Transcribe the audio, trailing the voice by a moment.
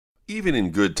Even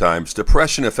in good times,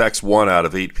 depression affects 1 out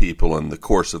of 8 people in the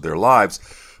course of their lives,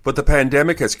 but the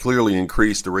pandemic has clearly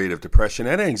increased the rate of depression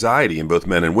and anxiety in both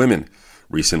men and women.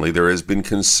 Recently, there has been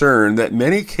concern that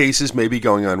many cases may be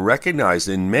going unrecognized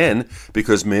in men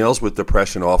because males with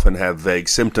depression often have vague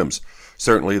symptoms.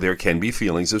 Certainly, there can be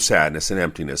feelings of sadness and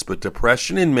emptiness, but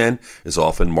depression in men is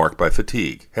often marked by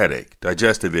fatigue, headache,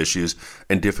 digestive issues,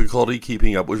 and difficulty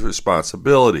keeping up with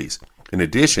responsibilities. In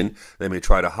addition, they may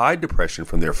try to hide depression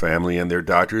from their family and their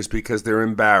doctors because they're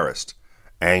embarrassed.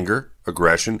 Anger,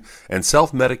 aggression, and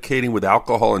self-medicating with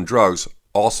alcohol and drugs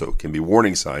also can be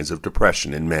warning signs of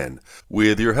depression in men.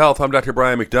 With your health, I'm Dr.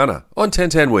 Brian McDonough on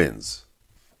 1010 Wins.